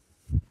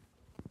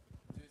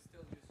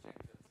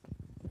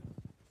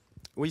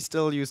 We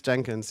still use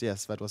Jenkins,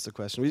 yes, that was the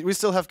question. We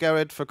still have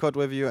Garrett for code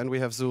review, and we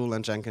have Zool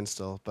and Jenkins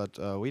still, but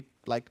we'd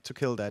like to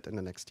kill that in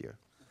the next year.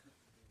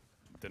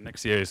 The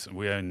next year is,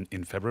 we are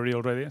in February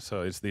already,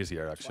 so it's this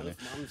year actually.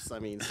 12 months, I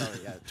mean, sorry,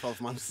 yeah,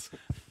 12 months. Can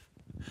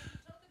you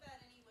talk about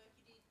any work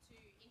you did to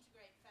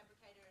integrate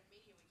Phabricator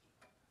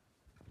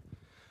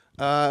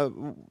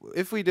and MediaWiki?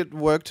 If we did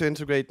work to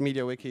integrate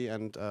MediaWiki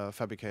and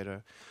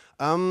Phabricator,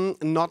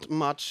 not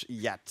much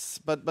yet,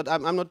 but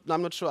I'm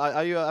not sure.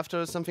 Are you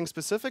after something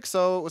specific?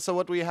 So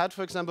what we had,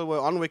 for example, were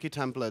on-wiki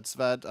templates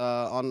that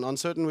on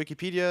certain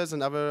Wikipedias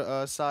and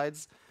other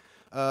sites,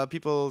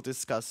 people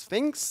discuss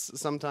things.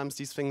 Sometimes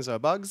these things are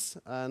bugs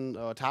and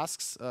or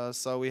tasks.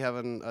 So we have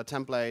a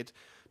template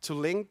to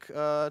link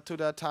to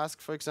that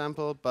task, for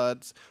example.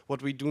 But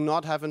what we do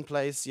not have in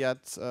place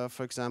yet,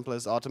 for example,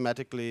 is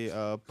automatically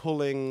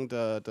pulling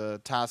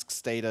the task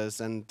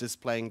status and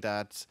displaying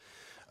that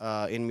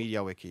in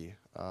MediaWiki.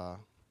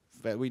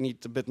 We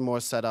need a bit more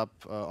setup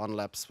on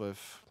labs with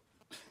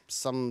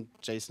some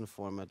JSON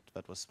format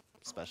that was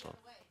special.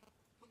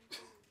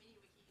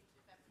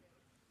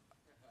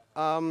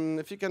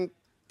 If you can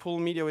pull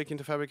MediaWiki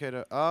into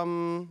Phabricator,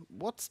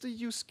 what's the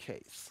use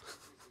case?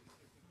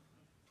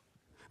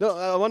 No,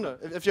 I wonder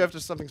if you have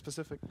just something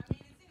specific. I mean,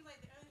 it seems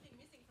like the only thing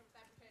missing from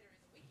Phabricator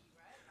is a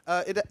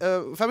wiki,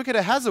 right?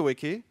 Phabricator has a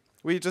wiki.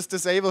 We just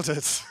disabled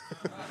it.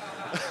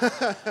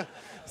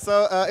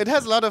 So it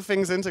has a lot of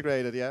things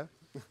integrated, yeah.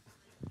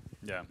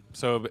 Yeah.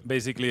 So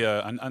basically,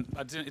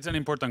 it's an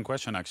important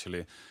question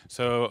actually.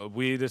 So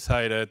we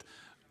decided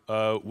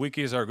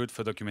wikis are good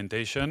for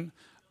documentation.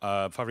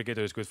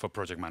 Phabricator is good for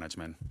project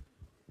management.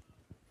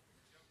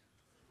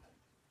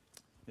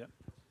 Yeah.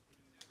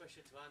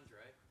 Question to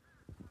Andre.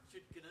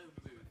 Should GNOME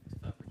move to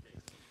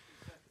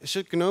Phabricator?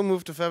 Should GNOME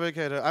move to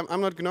Phabricator?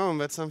 I'm not GNOME.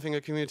 That's something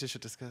a community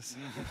should discuss.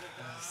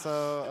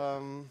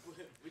 So.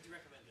 Would you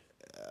recommend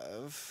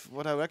it?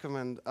 What I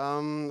recommend?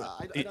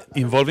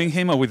 Involving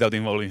him or without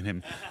involving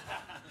him?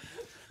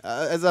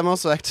 As I'm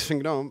also active in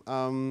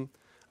GNOME,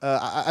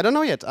 I don't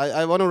know yet.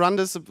 I want to run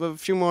this a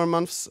few more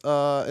months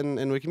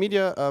in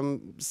Wikimedia,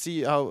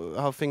 see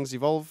how things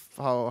evolve,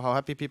 how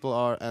happy people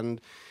are,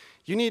 and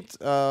you need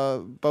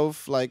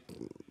both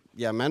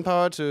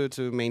manpower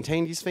to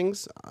maintain these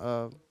things.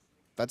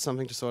 That's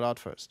something to sort out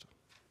first.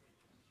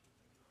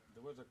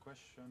 There was a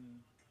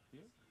question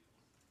here.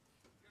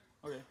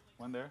 Okay,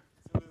 one there.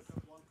 So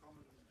there's one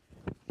comment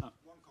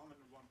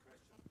and one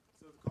question.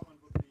 So the comment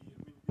would be, I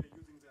mean, we are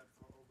using that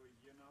for over a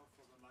year now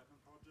for the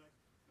Enlightenment project,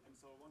 and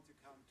so once you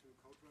come to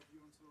code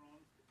review and so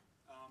on,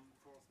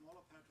 for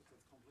smaller patches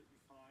that's completely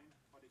fine,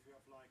 but if you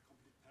have like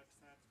complete patch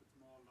sets with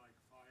more like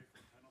 5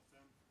 or 10 of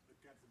them, it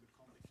gets a bit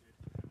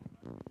complicated.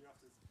 And, you have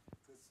this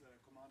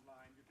command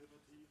line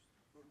utility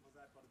looking for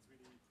that, but it's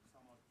really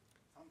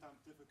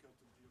sometimes difficult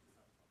to deal with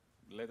that.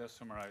 Let us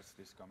summarize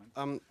this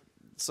comment.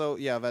 So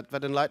yeah,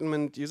 that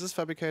Enlightenment uses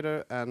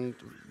Phabricator, and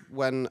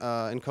when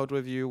in code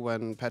review,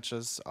 when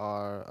patches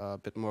are a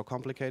bit more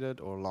complicated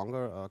or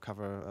longer, or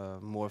cover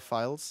more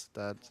files,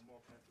 that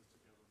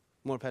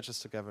more patches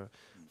together,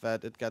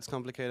 that it gets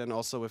complicated, and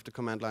also with the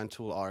command line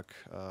tool Arc,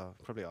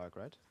 probably Arc,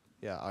 right?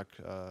 Yeah, Arc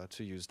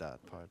to use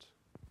that part.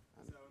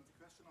 So the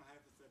question I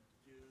have is that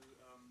you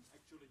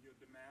actually you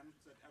demand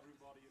that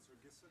everybody is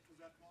registered to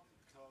that one,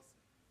 because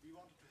we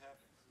wanted to have,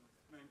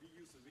 I mean, we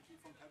use the wiki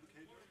from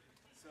Phabricator,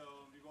 so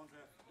we want to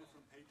have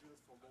different pages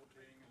for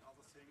voting and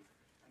other things,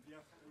 and we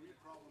have a real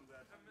problem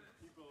that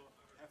people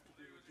have to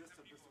be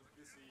registered with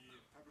the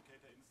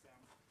Phabricator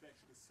instance to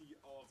actually see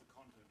all the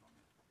content on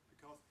it,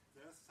 because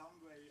there's some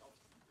way of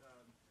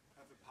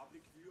have a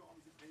public view on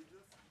the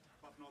pages,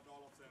 but not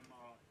all of them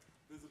are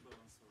visible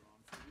and so on.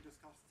 So we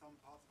discussed some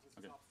parts of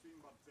this upstream,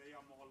 but they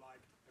are more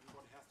like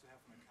everybody has to have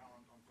an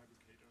account on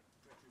Phabricator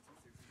to actually see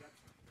things. So that's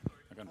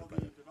for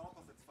the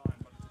developers, it's fine,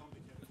 but it's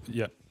complicated.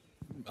 Yeah.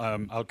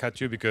 I'll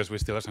cut you because we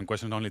still have some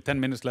questions, only 10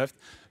 minutes left.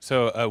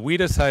 So we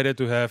decided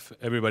to have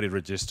everybody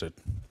registered.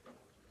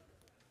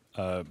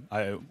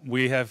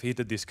 We have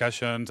heated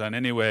discussions, and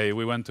anyway,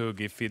 we want to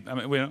give feedback.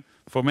 I mean,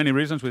 for many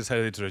reasons, we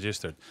decided it's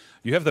registered.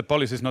 You have the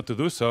policies not to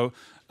do so,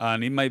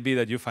 and it might be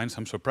that you find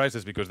some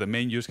surprises because the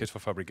main use case for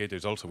Phabricator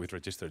is also with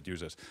registered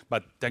users.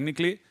 But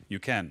technically, you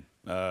can.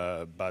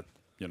 But,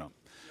 you know.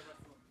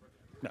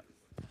 Yeah.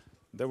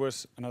 There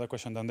was another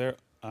question down there,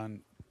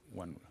 and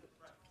one.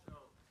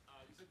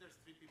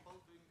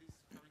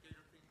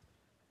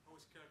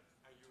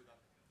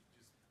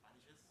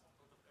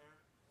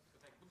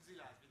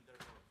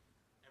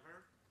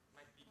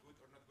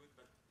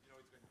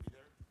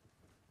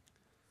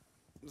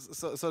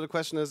 So the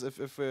question is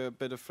if we're a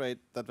bit afraid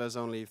that there's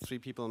only 3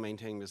 people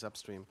maintaining this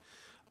upstream.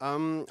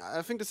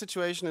 I think the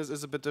situation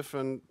is a bit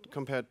different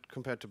compared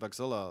to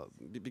Bugzilla,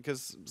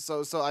 because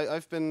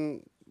I've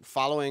been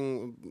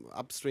following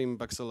upstream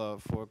Bugzilla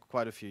for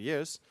quite a few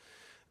years,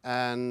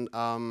 and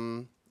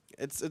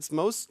it's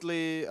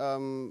mostly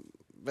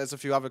there's a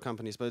few other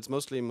companies, but it's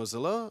mostly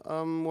Mozilla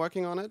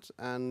working on it,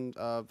 and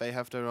they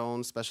have their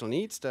own special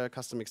needs, their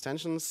custom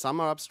extensions. Some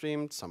are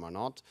upstreamed, some are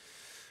not.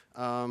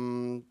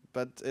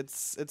 But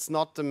it's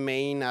not the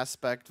main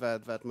aspect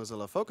that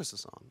Mozilla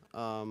focuses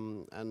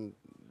on. And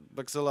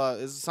Bugzilla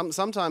is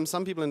sometimes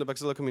some people in the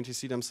Bugzilla community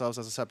see themselves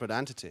as a separate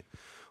entity.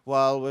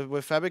 While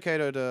with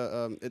Phabricator,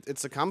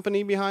 it's a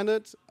company behind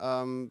it.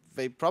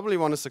 They probably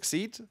want to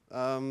succeed.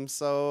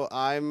 So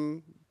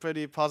I'm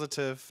pretty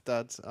positive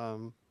that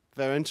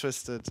they're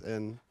interested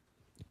in.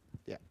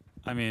 Yeah.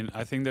 I mean,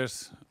 I think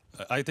there's.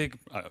 I think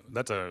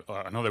that's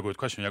another good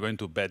question. You're going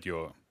to bet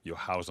your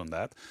house on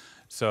that.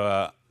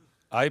 So.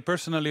 I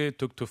personally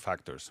took 2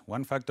 factors.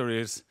 One factor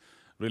is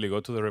really go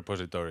to the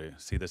repository,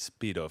 see the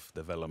speed of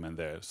development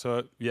there.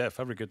 So yeah,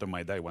 Phabricator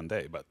might die one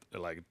day, but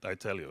like I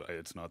tell you,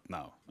 it's not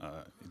now.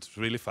 It's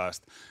really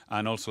fast.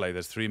 And also like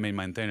there's 3 main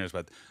maintainers,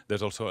 but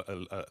there's also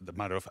the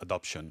matter of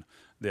adoption.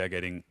 They are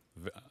getting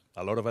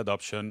a lot of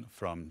adoption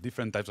from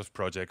different types of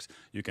projects.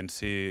 You can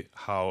see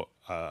how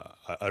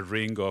a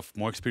ring of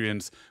more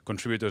experienced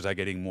contributors are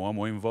getting more and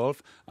more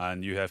involved,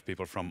 and you have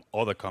people from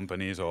other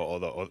companies or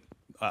other.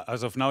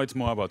 As of now, it's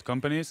more about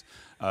companies.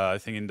 I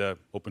think in the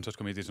open source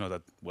community, it's not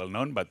that well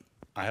known, but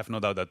I have no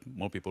doubt that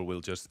more people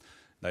will just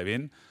dive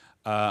in.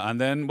 And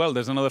then, well,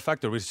 there's another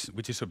factor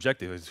which is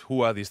subjective. Is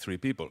who are these three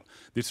people?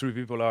 These three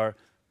people are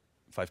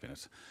 5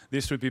 minutes.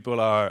 These three people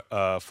are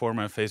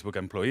former Facebook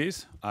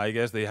employees. I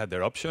guess they had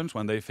their options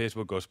when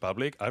Facebook goes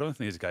public. I don't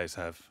think these guys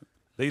have.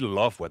 They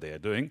love what they are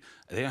doing.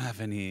 They don't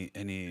have any.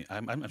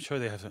 I'm sure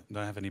they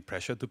don't have any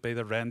pressure to pay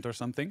the rent or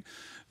something.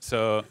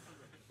 So,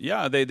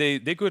 yeah,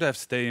 they could have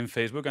stayed in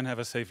Facebook and have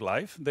a safe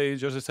life. They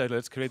just decided,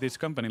 let's create this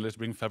company. Let's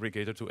bring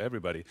Phabricator to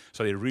everybody.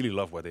 So they really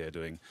love what they are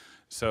doing.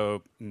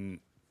 So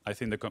I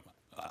think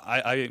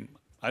I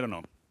don't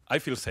know. I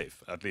feel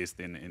safe at least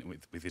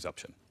with this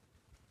option.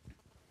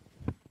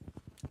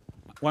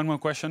 One more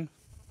question.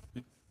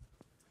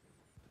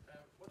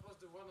 What was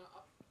the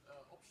runner-up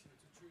option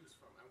to choose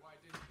from, and why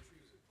didn't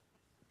you choose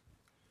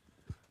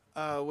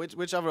it?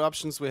 Which other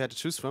options we had to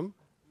choose from?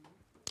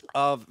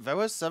 There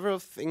were several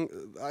things.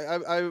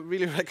 I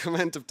really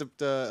recommend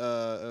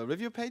the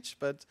review page,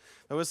 but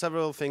there were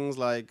several things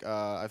like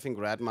I think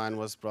Redmine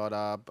was brought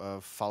up,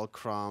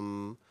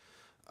 Fulcrum.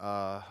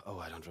 I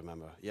don't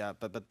remember. Yeah,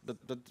 but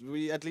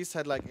we at least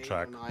had like 8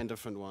 or 9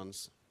 different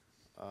ones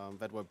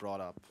that were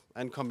brought up,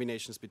 and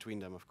combinations between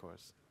them, of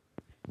course.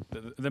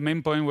 The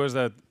main point was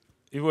that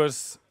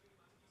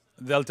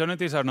the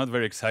alternatives are not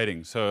very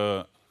exciting.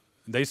 So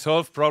they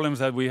solve problems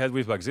that we had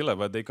with Bugzilla,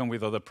 but they come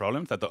with other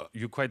problems that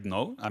you quite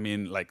know. I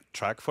mean, like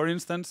Track, for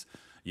instance.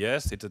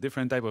 Yes, it's a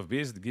different type of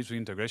beast. It gives you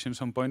integration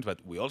some point,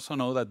 but we also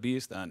know that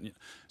beast. And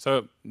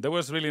so there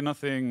was really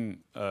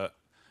nothing.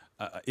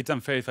 It's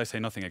unfair if I say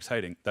nothing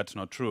exciting. That's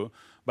not true.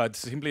 But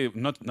simply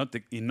not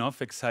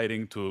enough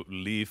exciting to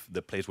leave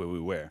the place where we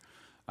were.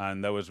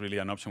 And that was really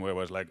an option where I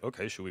was like,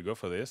 okay, should we go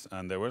for this?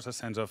 And there was a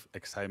sense of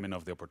excitement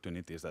of the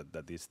opportunities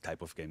that this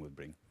type of game would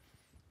bring.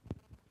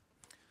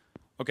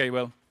 Okay,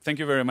 well, thank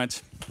you very much.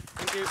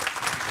 Thank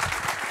you.